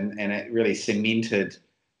situation, and it really cemented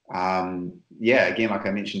yeah, again, like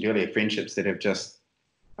I mentioned earlier, friendships that have just,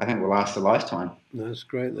 I think, will last a lifetime. That's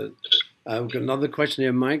great. I've got another question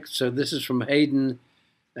here, Mike. So this is from Hayden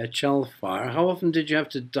Chelfire. How often did you have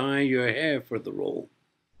to dye your hair for the role?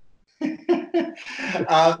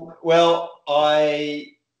 Well,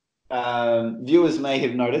 viewers may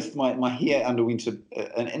have noticed my hair underwent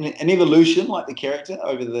an evolution, like the character,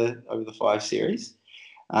 over the 5 series.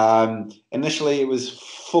 Initially, it was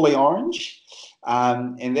fully orange,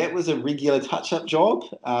 and that was a regular touch-up job.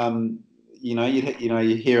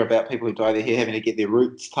 You hear about people who dye their hair having to get their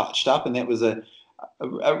roots touched up, and that was a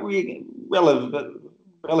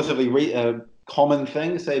relatively common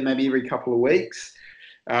thing, say maybe every couple of weeks.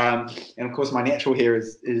 And of course, my natural hair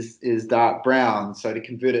is dark brown, so to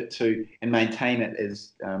convert it to and maintain it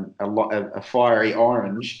as a fiery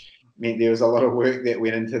orange meant there was a lot of work that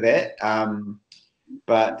went into that.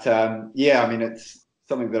 Yeah, I mean, it's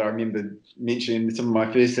something that I remember mentioning in some of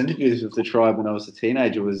my first interviews with the Tribe when I was a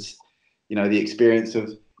teenager was, the experience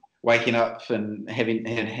of waking up and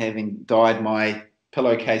having dyed my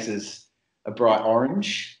pillowcases a bright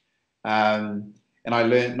orange, and I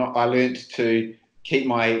learned to keep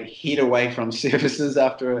my head away from surfaces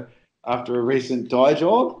after a recent dye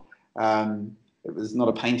job. It was not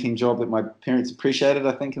a painting job that my parents appreciated,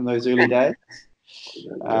 I think, in those early days.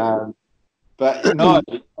 But no,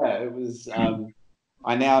 yeah, it was.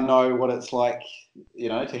 I now know what it's like,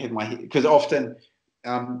 to have my hair, because often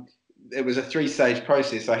it was a 3-stage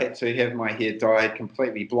process. I had to have my hair dyed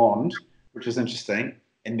completely blonde, which was interesting,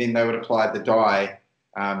 and then they would apply the dye.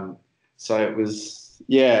 So it was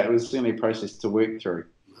certainly a process to work through.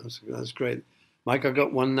 That's great. Mike, I've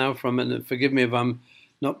got one now from, and forgive me if I'm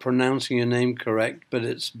not pronouncing your name correct, but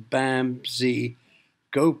it's Babsy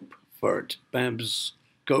Gopefert. Babs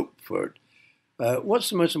Gopefert. What's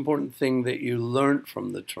the most important thing that you learned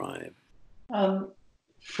from the Tribe?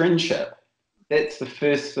 Friendship. That's the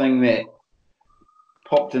first thing that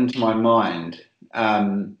popped into my mind.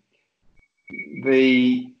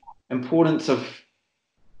 The importance of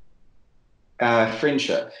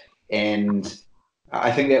friendship, and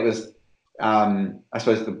I think that was, I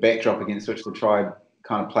suppose, the backdrop against which the Tribe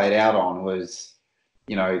kind of played out on was,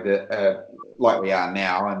 like we are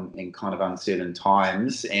now in kind of uncertain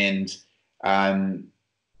times, and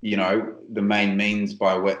the main means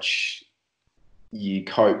by which you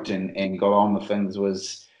coped and got on with things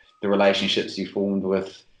was the relationships you formed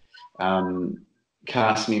with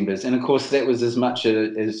cast members. And of course, that was as much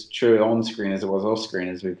as true on screen as it was off screen,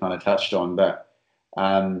 as we've kind of touched on. But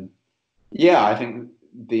I think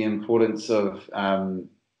the importance of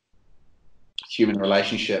human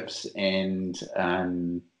relationships and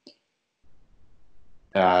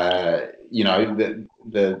the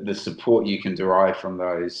support you can derive from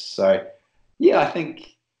those. So I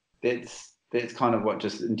think that's kind of what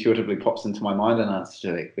just intuitively pops into my mind in answer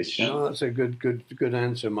to that question. No, that's a good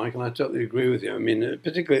answer, Mike, and I totally agree with you. I mean,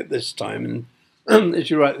 particularly at this time, and as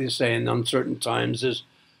you rightly say, in uncertain times, there's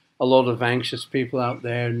a lot of anxious people out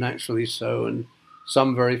there, naturally so, and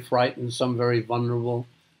some very frightened, some very vulnerable,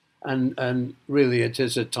 and really it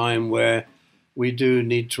is a time where we do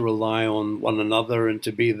need to rely on one another and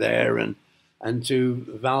to be there and to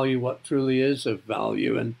value what truly is of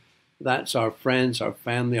value, and that's our friends, our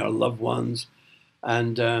family, our loved ones,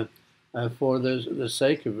 and for the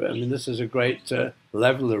sake of it. I mean, this is a great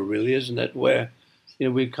leveler, really, isn't it? Where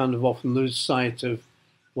we kind of often lose sight of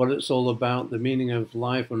what it's all about, the meaning of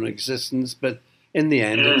life and existence, but in the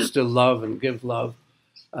end, it's to love and give love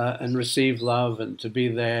and receive love and to be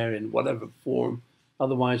there in whatever form.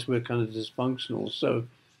 Otherwise, we're kind of dysfunctional. So,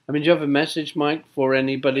 I mean, do you have a message, Mike, for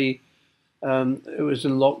anybody who is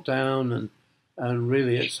in lockdown and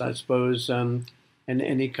really it's, I suppose, and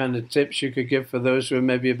any kind of tips you could give for those who are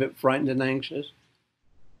maybe a bit frightened and anxious?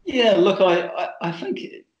 Yeah, look, I think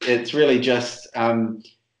it's really just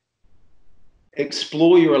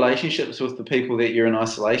explore your relationships with the people that you're in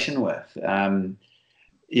isolation with.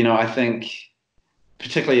 I think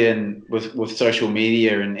particularly with social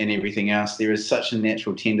media and everything else, there is such a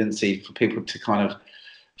natural tendency for people to kind of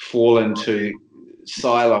fall into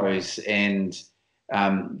silos and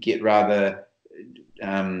get rather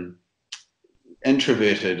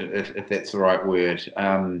introverted, if that's the right word.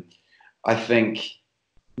 I think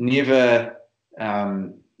never,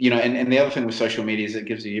 and the other thing with social media is it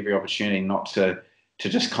gives you every opportunity not to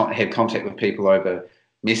just have contact with people over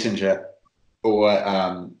Messenger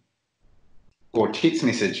or text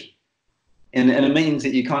message, and it means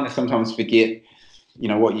that you kind of sometimes forget,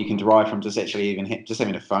 what you can derive from just actually even just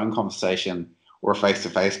having a phone conversation or a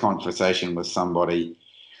face-to-face conversation with somebody.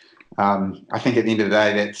 I think at the end of the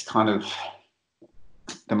day, that's kind of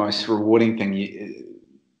the most rewarding thing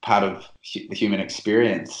part of the human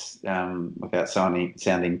experience, without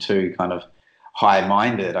sounding too kind of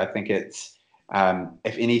high-minded. I think it's,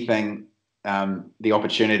 if anything, the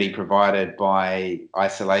opportunity provided by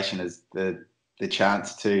isolation is the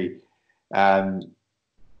chance to,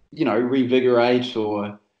 revigorate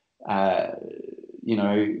or,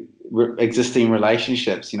 existing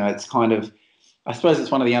relationships. It's kind of, I suppose it's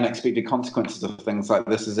one of the unexpected consequences of things like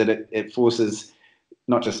this, is that it forces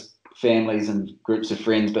not just families and groups of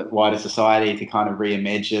friends, but wider society to kind of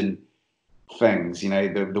reimagine things.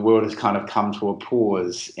 The world has kind of come to a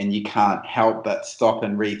pause, and you can't help but stop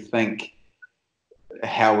and rethink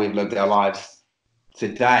how we've lived our lives to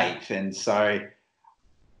date. And so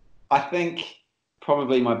I think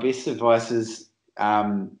probably my best advice is,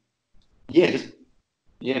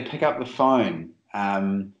 pick up the phone.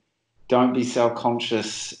 Don't be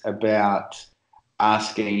self-conscious about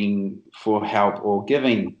asking for help or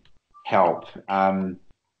giving help.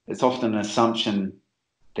 It's often an assumption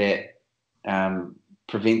that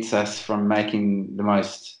prevents us from making the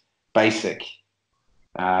most basic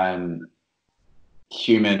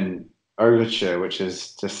human overture, which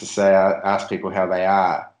is just to say, ask people how they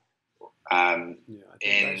are. I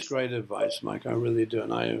think that's great advice, Mike. I really do,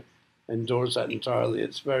 and I endorse that entirely.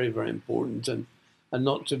 It's very, very important, and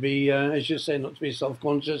not to be, as you say, not to be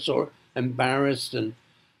self-conscious or embarrassed, and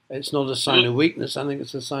it's not a sign of weakness. I think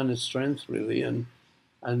it's a sign of strength, really, and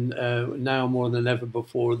now more than ever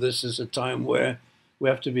before, this is a time where we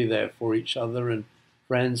have to be there for each other, and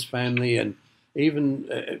friends, family, and even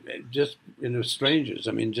just strangers.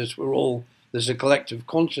 I mean, there's a collective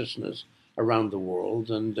consciousness around the world,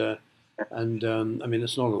 and I mean,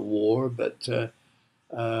 it's not a war, but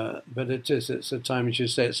it's a time, as you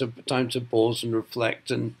say, it's a time to pause and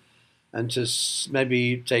reflect, and to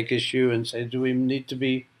maybe take issue and say, do we need to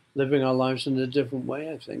be living our lives in a different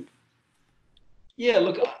way? I think. Yeah,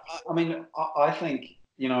 look, I mean, I think,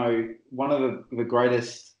 one of the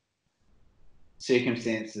greatest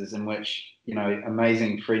circumstances in which,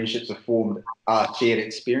 amazing friendships are formed are shared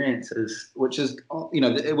experiences, which is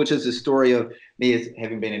the story of me as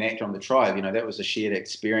having been an actor on the Tribe. That was a shared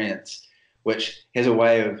experience, which has a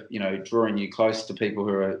way of, drawing you close to people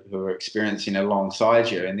who are experiencing it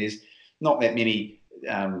alongside you. And there's not that many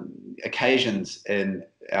occasions in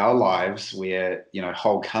our lives where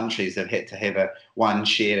whole countries have had to have one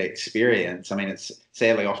shared experience. I mean, it's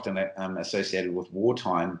sadly often associated with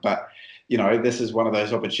wartime, but this is one of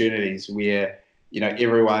those opportunities where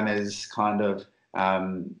everyone is kind of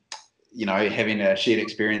having a shared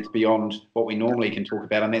experience beyond what we normally can talk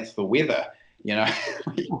about, and that's the weather.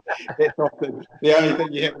 That's often the only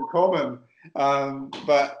thing you have in common.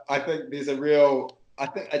 But I think there's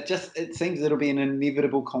it seems it'll be an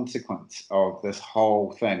inevitable consequence of this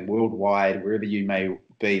whole thing worldwide, wherever you may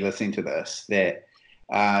be listening to this, that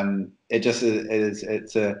it just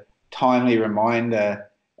it's a timely reminder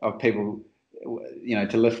of people,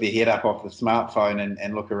 to lift their head up off the smartphone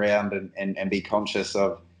and look around and be conscious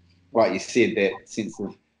of, like you said, that sense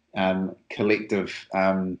of collective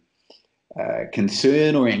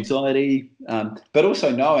concern or anxiety, but also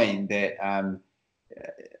knowing that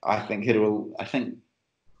I think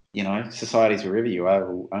societies wherever you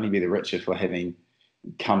are will only be the richer for having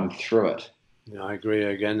come through it. Yeah, I agree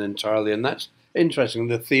again entirely, and that's interesting.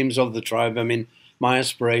 The themes of the Tribe. I mean, my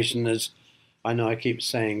aspiration is, I know I keep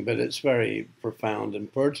saying, but it's very profound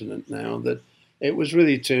and pertinent now, that it was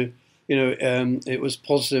really to, it was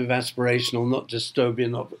positive, aspirational, not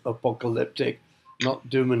dystopian, not apocalyptic, not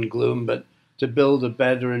doom and gloom, but to build a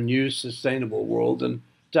better and new sustainable world, and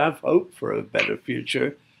to have hope for a better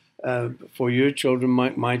future for your children,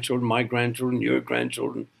 my children, my grandchildren, your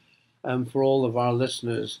grandchildren, and for all of our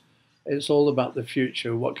listeners. It's all about the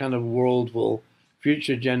future. What kind of world will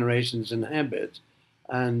future generations inhabit?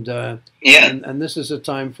 And and this is a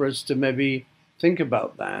time for us to maybe think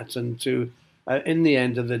about that, and to, in the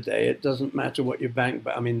end of the day, it doesn't matter what you bank.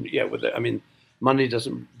 But I mean, money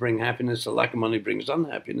doesn't bring happiness. The lack of money brings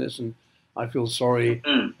unhappiness, and I feel sorry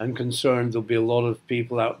and concerned. There'll be a lot of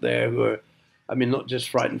people out there who are, I mean, not just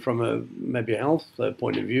frightened from maybe a health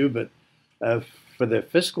point of view, but for their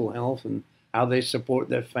fiscal health and how they support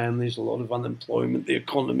their families. A lot of unemployment, the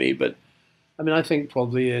economy, but. I mean, I think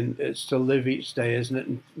probably it's to live each day, isn't it?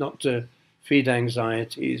 And not to feed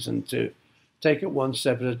anxieties, and to take it one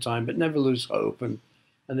step at a time, but never lose hope. And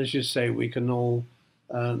as you say, we can all,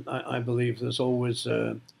 I believe there's always,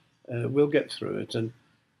 we'll get through it. And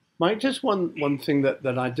Mike, just one thing that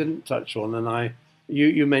I didn't touch on, and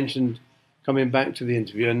you mentioned coming back to the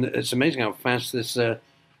interview, and it's amazing how fast this, we're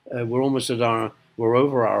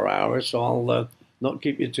over our hour, so I'll not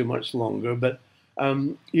keep you too much longer, but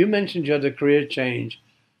you mentioned you had a career change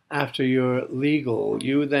after your legal,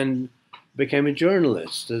 you then became a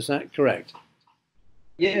journalist. Is that correct?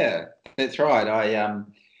 Yeah, that's right.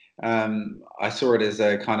 I saw it as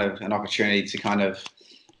a kind of an opportunity to kind of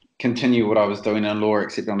continue what I was doing in law,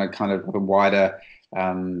 except on a kind of a wider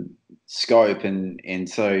scope, and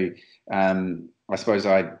so I suppose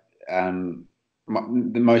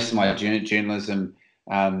most of my journalism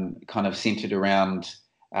kind of centered around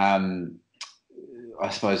I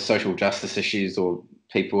suppose social justice issues, or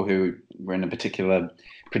people who were in a particular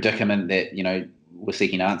predicament that were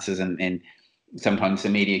seeking answers, and sometimes the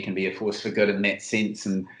media can be a force for good in that sense.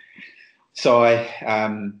 And so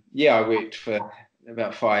I worked for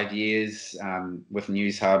about 5 years with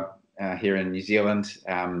News Hub here in New Zealand,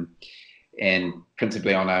 and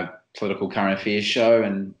principally on a political current affairs show,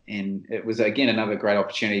 and it was again another great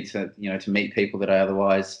opportunity to to meet people that I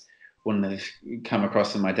otherwise wouldn't have come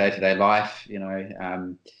across in my day-to-day life,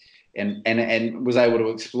 and was able to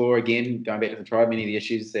explore, again, going back to the tribe, many of the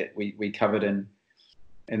issues that we covered in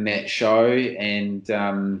that show. And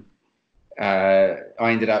I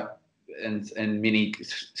ended up in many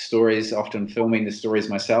stories, often filming the stories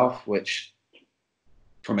myself, which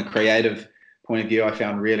from a creative point of view I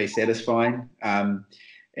found really satisfying. And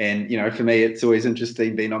for me, it's always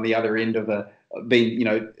interesting being on the other end of being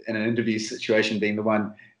in an interview situation, being the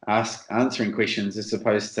one answering questions as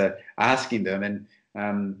opposed to asking them. And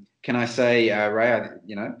can I say, Ray,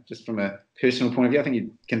 just from a personal point of view, I think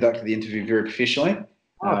you conducted the interview very professionally.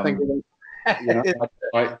 Thank you.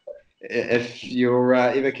 If you're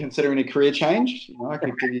ever considering a career change, I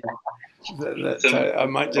could give you. I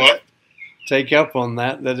might just take up on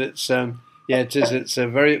that. That it's it is. It's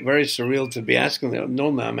very, very surreal to be asking them.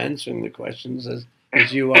 Normally, I'm answering the questions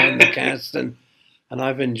as you are in the cast, and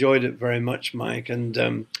I've enjoyed it very much, Mike. And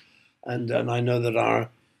I know that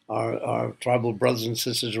our tribal brothers and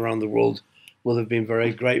sisters around the world will have been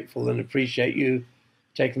very grateful and appreciate you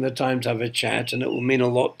taking the time to have a chat, and it will mean a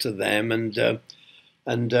lot to them. And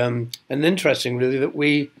interesting, really, that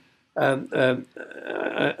we. I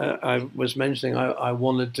was mentioning I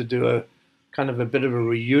wanted to do a kind of a bit of a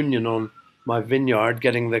reunion on my vineyard,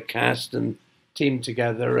 getting the cast and team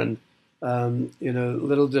together, and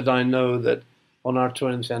little did I know that on our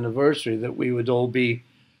 20th anniversary that we would all be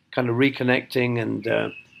kind of reconnecting and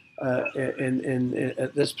in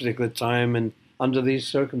at this particular time and under these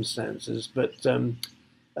circumstances. But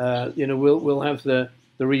we'll have the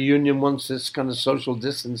reunion once this kind of social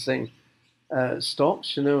distancing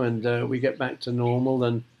stops, and we get back to normal.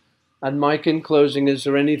 And Mike, in closing, is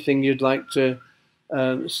there anything you'd like to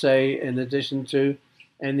say in addition to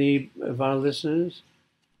any of our listeners?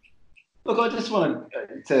 Look, I just want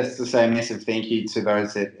to say a massive thank you to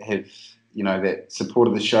those that have, that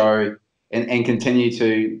supported the show and continue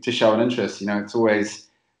to show an interest. It's always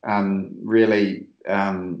really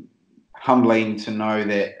humbling to know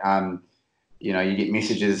that, you get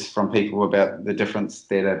messages from people about the difference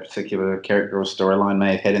that a particular character or storyline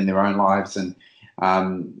may have had in their own lives. And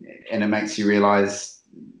it makes you realize,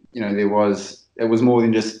 it was more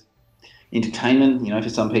than just entertainment. For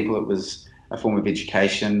some people it was a form of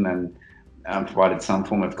education and provided some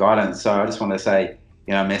form of guidance. So I just want to say,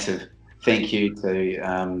 a massive thank you to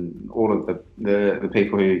all of the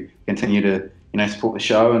people who continue to, support the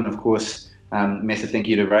show. And of course, massive thank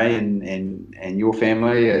you to Ray and your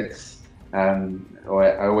family. It's, I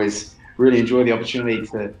always really enjoy the opportunity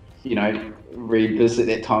to, revisit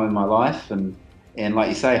that time in my life. And like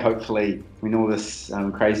you say, hopefully when all this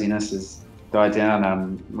craziness has died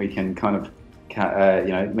down, we can kind of,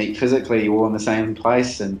 meet physically all in the same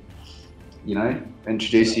place and,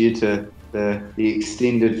 introduce you to the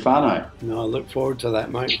extended whānau. No, I look forward to that,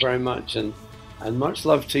 Mike, very much. And much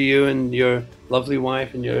love to you and your lovely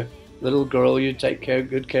wife and your little girl. You take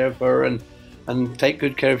good care of her and take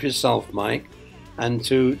good care of yourself, Mike. And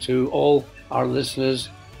to all our listeners,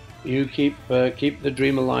 you keep the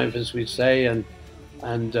dream alive, as we say, and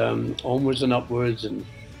onwards and upwards, and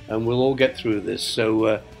we'll all get through this.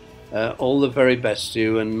 So all the very best to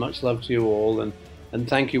you, and much love to you all. And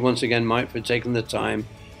thank you once again, Mike, for taking the time.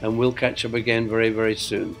 And we'll catch up again very, very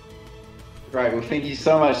soon. Great. Well, thank you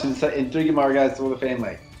so much. And do give my regards to all the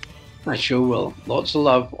family. I sure will. Lots of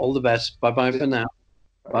love. All the best. Bye-bye for now.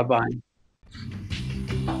 Bye-bye.